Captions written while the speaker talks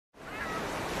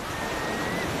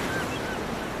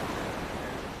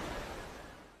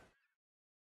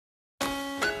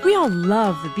We all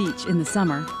love the beach in the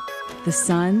summer. The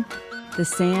sun, the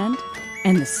sand,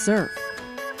 and the surf.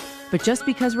 But just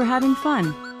because we're having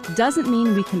fun doesn't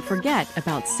mean we can forget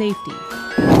about safety.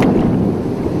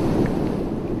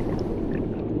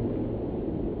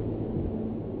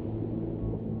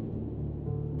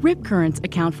 Rip currents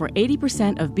account for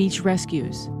 80% of beach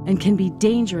rescues and can be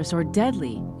dangerous or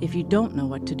deadly if you don't know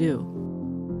what to do.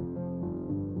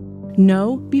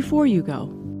 Know before you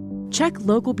go. Check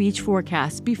local beach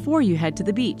forecasts before you head to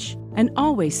the beach, and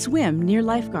always swim near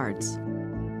lifeguards.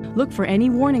 Look for any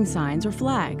warning signs or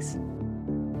flags.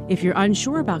 If you're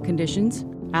unsure about conditions,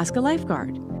 ask a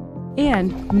lifeguard.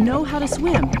 And know how to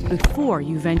swim before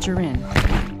you venture in.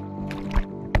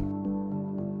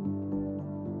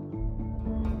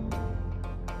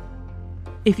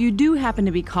 If you do happen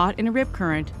to be caught in a rip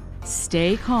current,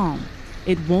 stay calm.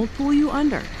 It won't pull you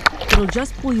under. It'll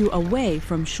just pull you away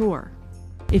from shore.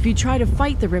 If you try to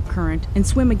fight the rip current and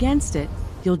swim against it,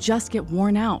 you'll just get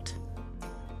worn out.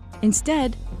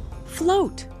 Instead,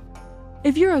 float.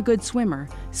 If you're a good swimmer,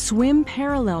 swim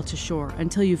parallel to shore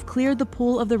until you've cleared the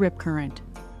pull of the rip current.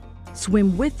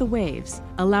 Swim with the waves,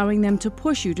 allowing them to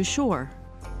push you to shore.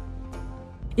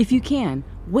 If you can,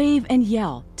 wave and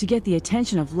yell to get the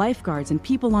attention of lifeguards and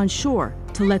people on shore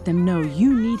to let them know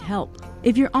you need help.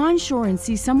 If you're on shore and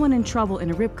see someone in trouble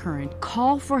in a rip current,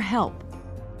 call for help.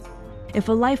 If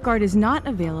a lifeguard is not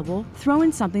available, throw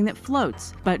in something that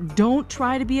floats, but don't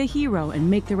try to be a hero and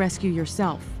make the rescue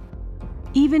yourself.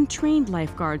 Even trained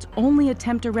lifeguards only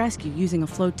attempt a rescue using a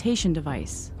flotation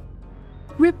device.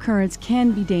 Rip currents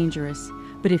can be dangerous,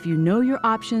 but if you know your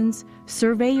options,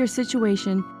 survey your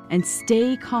situation, and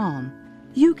stay calm,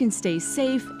 you can stay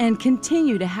safe and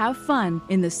continue to have fun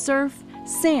in the surf,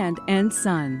 sand, and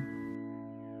sun.